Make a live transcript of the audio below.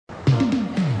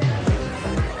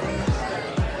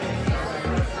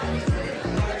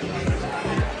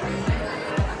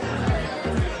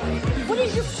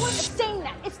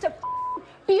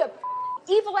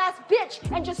bitch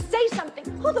and just say something.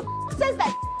 Who the says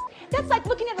that? That's like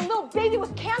looking at a little baby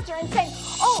with cancer and saying,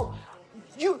 oh,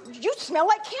 you smell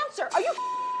like cancer. Are you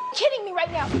kidding me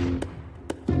right now?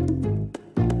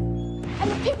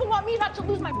 And the people want me not to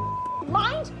lose my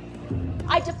mind?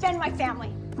 I defend my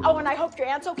family. Oh, and I hope your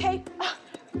aunt's okay.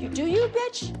 Do you,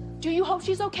 bitch? Do you hope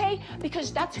she's okay?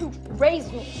 Because that's who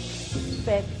raised me.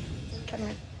 Babe, come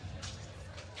here.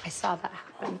 I saw that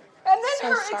happen. And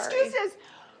then her excuses.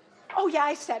 Oh, yeah,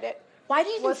 I said it. Why do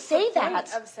you even say that?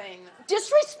 What's the point of saying that?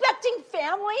 Disrespecting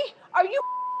family? Are you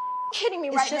kidding me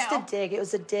right now? It's just a dig. It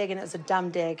was a dig, and it was a dumb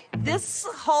dig. This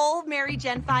whole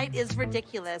Mary-Jen fight is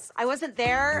ridiculous. I wasn't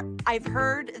there. I've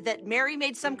heard that Mary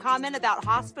made some comment about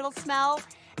hospital smell,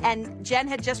 and Jen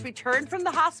had just returned from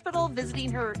the hospital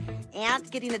visiting her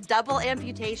aunt, getting a double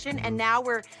amputation, and now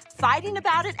we're fighting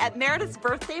about it at Meredith's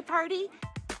birthday party.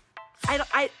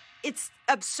 It's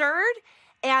absurd,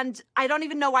 and I don't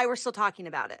even know why we're still talking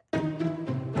about it.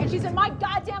 And she's in my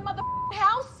goddamn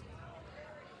house?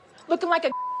 Looking like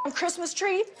a Christmas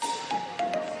tree?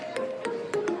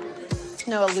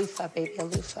 No, a loofah, baby, a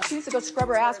loofah. She needs to go scrub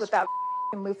her ass with that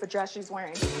loofah dress she's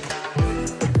wearing.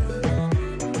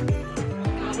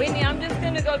 Whitney, I'm just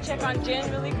gonna go check on Jen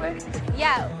really quick.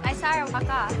 Yeah, I saw her walk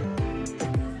off.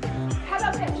 How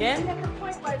about that? Jen? Her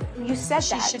point was, You said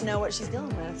she should know what she's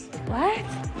dealing with. What?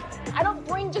 I don't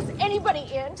bring just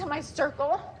anybody into my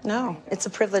circle. No, it's a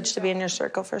privilege to be in your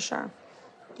circle for sure.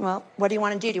 Well, what do you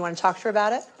want to do? Do you want to talk to her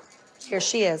about it? Here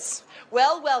she is.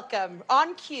 Well, welcome.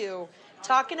 On cue,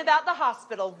 talking about the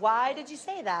hospital. Why did you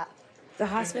say that? The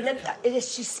hospital?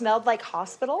 She smelled like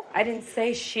hospital? I didn't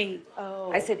say she.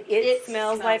 Oh. I said it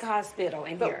smells like hospital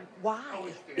in here.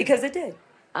 Why? Because it did.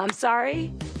 I'm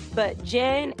sorry, but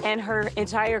Jen and her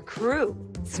entire crew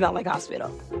smell like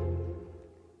hospital.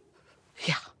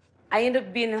 Yeah. I ended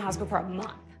up being in the hospital for a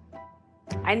month.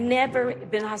 I never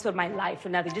been in the hospital in my life for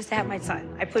nothing, just to have my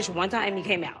son. I pushed one time, he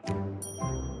came out.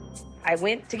 I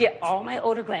went to get all my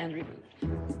odor glands removed.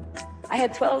 I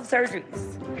had 12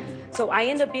 surgeries. So I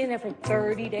ended up being there for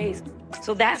 30 days.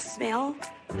 So that smell,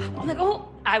 I'm like, oh,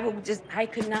 I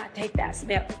could not take that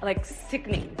smell, like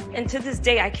sickening. And to this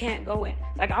day, I can't go in.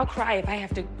 Like, I'll cry if I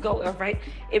have to go, right?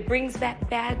 It brings back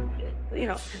bad,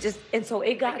 and so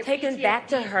it got taken back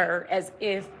to her as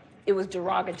if it was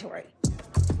derogatory.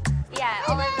 Yeah,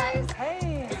 all of us.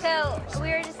 Hey. So we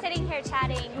were just sitting here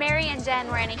chatting. Mary and Jen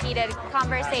were in a heated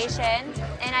conversation,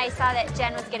 and I saw that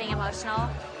Jen was getting emotional.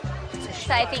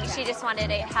 So I think she just wanted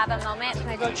to have a moment. Can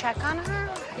I go check on her?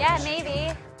 Yeah,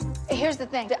 maybe. Here's the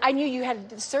thing. I knew you had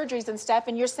surgeries and stuff,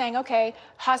 and you're saying, okay,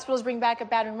 hospitals bring back a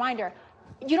bad reminder.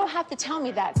 You don't have to tell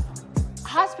me that.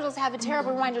 Hospitals have a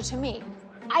terrible reminder to me.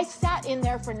 I sat in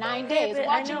there for 9 days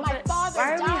watching my father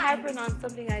die. Why are we hyping on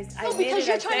something I No, because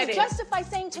you're trying to justify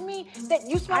saying to me that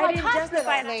you smell like hospital.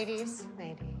 Justify Ladies.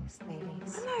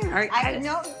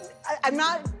 I'm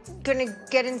not gonna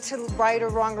get into right or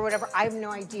wrong or whatever. I have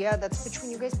no idea. That's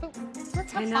between you guys. But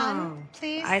let's have fun,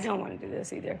 please. I don't want to do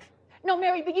this either. No,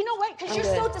 Mary, but you know what? Because you're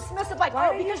so dismissive, like, Why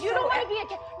oh, are you because you so don't want to be a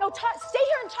kid. No, stay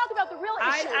here and talk about the real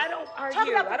issue. I don't argue. Talk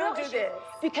about the I don't real do issue. this.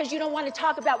 Because you don't want to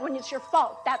talk about when it's your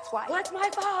fault. That's why. What's my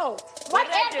fault? My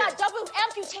aunt got double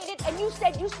amputated, and you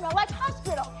said you smell like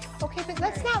hospital. Okay, but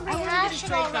let's not rehash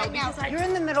it all right now. You're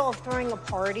in the middle of throwing a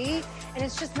party, and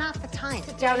it's just not the time.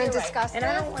 Sit down and discuss And this.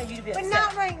 I don't want you to be But upset.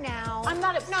 not right now. I'm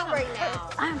not upset. Not right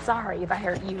now. I'm sorry if I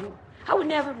hurt you. I would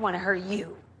never want to hurt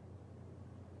you.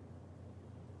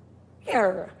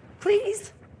 Here,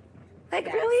 please. Like,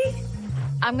 really?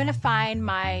 I'm gonna find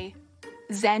my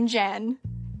Zen Jen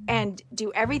and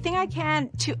do everything I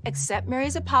can to accept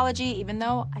Mary's apology, even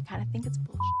though I kind of think it's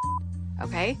bullshit.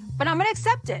 Okay? But I'm gonna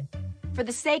accept it. For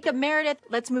the sake of Meredith,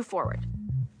 let's move forward.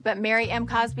 But Mary M.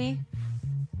 Cosby,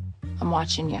 I'm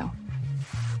watching you.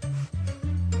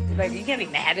 Like, you can't be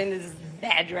mad in this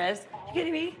bad dress. You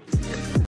kidding me?